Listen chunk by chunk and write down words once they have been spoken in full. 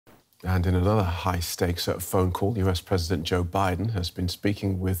And in another high-stakes phone call, US President Joe Biden has been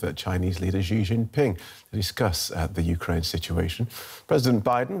speaking with Chinese leader Xi Jinping to discuss the Ukraine situation. President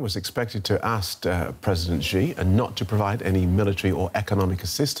Biden was expected to ask President Xi not to provide any military or economic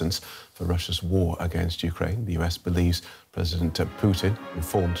assistance for Russia's war against Ukraine. The US believes President Putin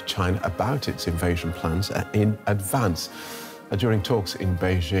informed China about its invasion plans in advance. During talks in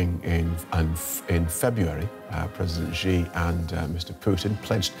Beijing in February, President Xi and Mr. Putin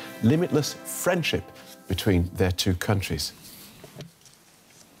pledged limitless friendship between their two countries.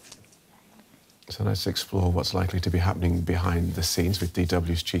 So let's explore what's likely to be happening behind the scenes with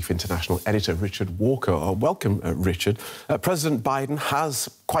DW's chief international editor, Richard Walker. Welcome, Richard. President Biden has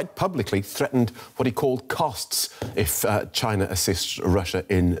quite publicly threatened what he called costs if China assists Russia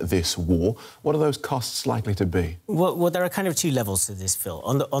in this war. What are those costs likely to be? Well, there are kind of two levels to this, Phil.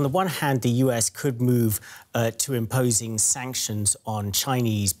 On the one hand, the US could move to imposing sanctions on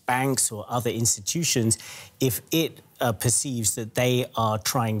Chinese banks or other institutions if it perceives that they are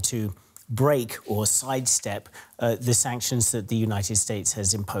trying to break or sidestep the sanctions that the United States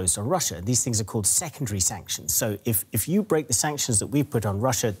has imposed on Russia. These things are called secondary sanctions. So if you break the sanctions that we put on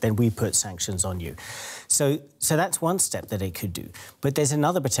Russia, then we put sanctions on you. So that's one step that it could do. But there's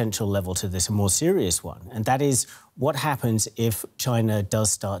another potential level to this, a more serious one, and that is what happens if China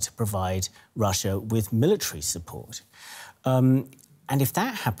does start to provide Russia with military support. And if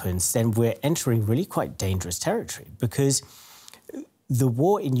that happens, then we're entering really quite dangerous territory, because the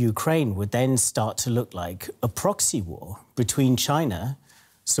war in Ukraine would then start to look like a proxy war between China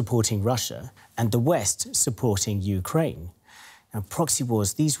supporting Russia and the West supporting Ukraine. Now, proxy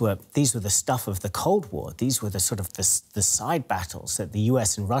wars, these were the stuff of the Cold War. These were the sort of the side battles that the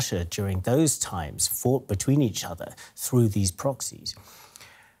US and Russia during those times fought between each other through these proxies.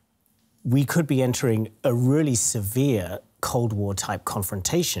 We could be entering a really severe Cold War-type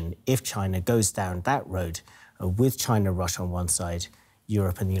confrontation if China goes down that road, with China, Russia on one side,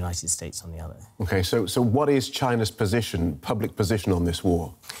 Europe and the United States on the other. OK, so what is China's position, public position on this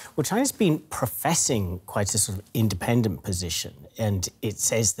war? Well, China's been professing quite a sort of independent position, and it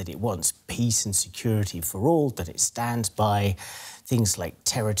says that it wants peace and security for all, that it stands by things like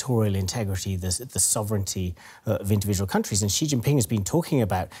territorial integrity, the sovereignty of individual countries. And Xi Jinping has been talking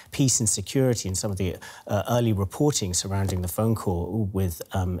about peace and security in some of the early reporting surrounding the phone call with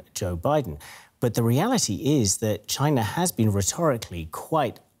Joe Biden. But the reality is that China has been rhetorically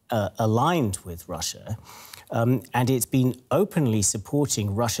quite aligned with Russia, and it's been openly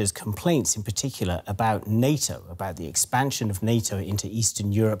supporting Russia's complaints, in particular about NATO, about the expansion of NATO into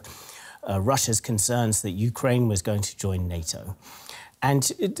Eastern Europe, Russia's concerns that Ukraine was going to join NATO.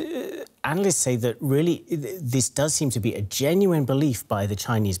 And analysts say that really this does seem to be a genuine belief by the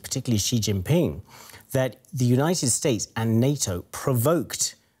Chinese, particularly Xi Jinping, that the United States and NATO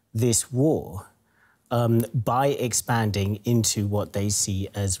provoked this war by expanding into what they see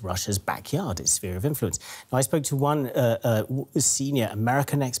as Russia's backyard, its sphere of influence. Now, I spoke to one senior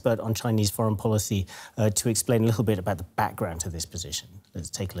American expert on Chinese foreign policy to explain a little bit about the background to this position. Let's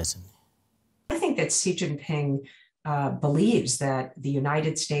take a listen. I think that Xi Jinping believes that the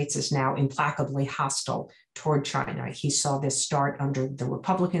United States is now implacably hostile toward China. He saw this start under the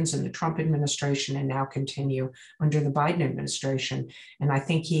Republicans and the Trump administration and now continue under the Biden administration. And I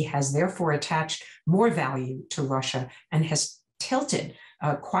think he has therefore attached more value to Russia and has tilted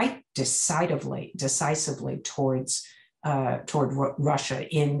quite decisively toward Russia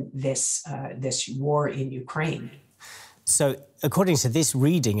in this war in Ukraine. So, according to this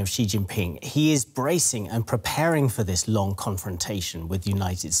reading of Xi Jinping, he is bracing and preparing for this long confrontation with the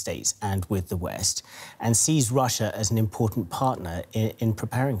United States and with the West, and sees Russia as an important partner in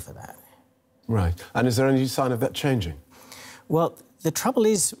preparing for that. Right. And is there any sign of that changing? Well, the trouble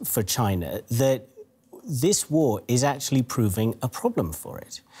is for China that this war is actually proving a problem for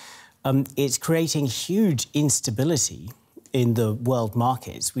it. It's creating huge instability in the world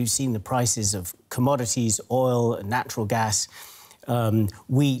markets. We've seen the prices of commodities, oil, natural gas,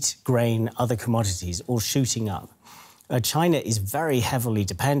 wheat, grain, other commodities all shooting up. China is very heavily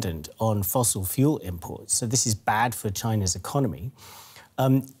dependent on fossil fuel imports, so this is bad for China's economy.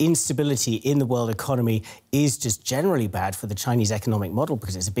 Instability in the world economy is just generally bad for the Chinese economic model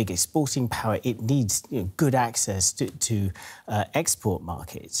because it's a big exporting power. It needs good access to export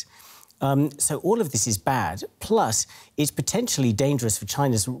markets. So all of this is bad. Plus, it's potentially dangerous for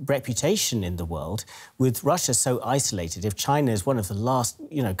China's reputation in the world, with Russia so isolated. If China is one of the last,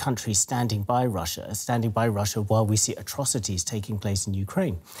 countries standing by Russia while we see atrocities taking place in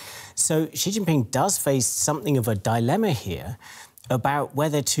Ukraine. So Xi Jinping does face something of a dilemma here about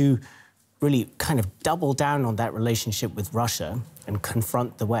whether to really kind of double down on that relationship with Russia and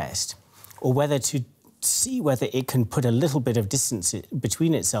confront the West, or whether to see whether it can put a little bit of distance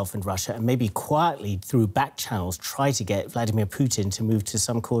between itself and Russia and maybe quietly, through back channels, try to get Vladimir Putin to move to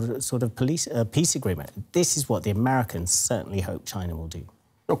some sort of peace agreement. This is what the Americans certainly hope China will do.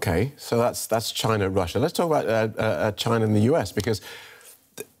 OK, so that's China-Russia. Let's talk about China and the US, because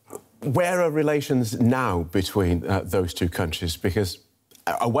where are relations now between those two countries? Because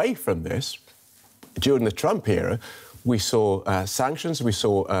away from this, during the Trump era, we saw sanctions, we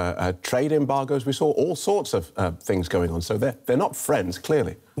saw trade embargoes, we saw all sorts of things going on. So they're not friends,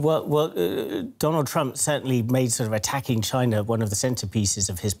 clearly. Well, Donald Trump certainly made sort of attacking China one of the centerpieces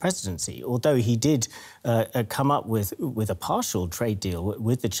of his presidency, although he did come up with a partial trade deal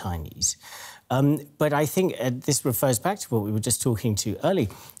with the Chinese. But I think this refers back to what we were just talking to earlier.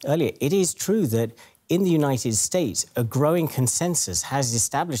 It is true that in the United States, a growing consensus has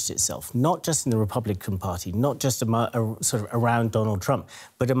established itself, not just in the Republican Party, not just sort of around Donald Trump,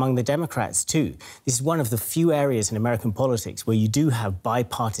 but among the Democrats too. This is one of the few areas in American politics where you do have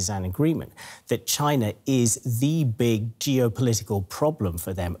bipartisan agreement that China is the big geopolitical problem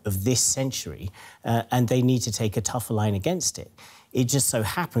for them of this century, and they need to take a tougher line against it. It just so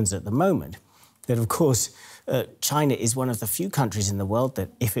happens at the moment that, of course, China is one of the few countries in the world that,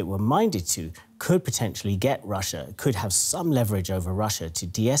 if it were minded to, could potentially get Russia, could have some leverage over Russia to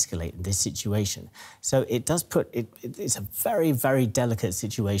de-escalate in this situation. So it does put it's a very, very delicate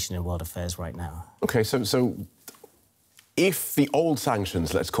situation in world affairs right now. OK, so if the old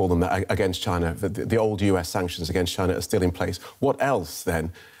sanctions, let's call them that, against China, the old US sanctions against China are still in place, what else,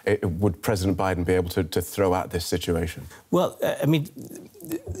 then, would President Biden be able to throw at this situation? Well, I mean,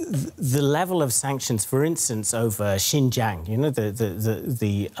 the level of sanctions, for instance, over Xinjiang, you know,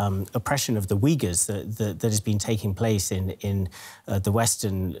 the oppression of the Uyghurs that has been taking place in the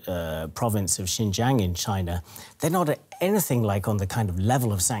western province of Xinjiang in China, they're not anything like on the kind of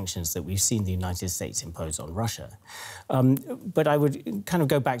level of sanctions that we've seen the United States impose on Russia. But I would kind of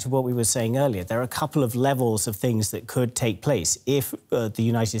go back to what we were saying earlier. There are a couple of levels of things that could take place if the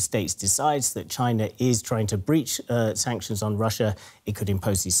United States decides that China is trying to breach sanctions on Russia. It could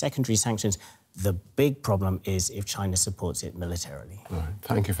impose these secondary sanctions. The big problem is if China supports it militarily. All right.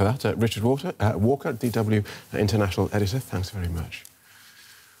 Thank you for that. Richard Walker, DW International Editor, thanks very much.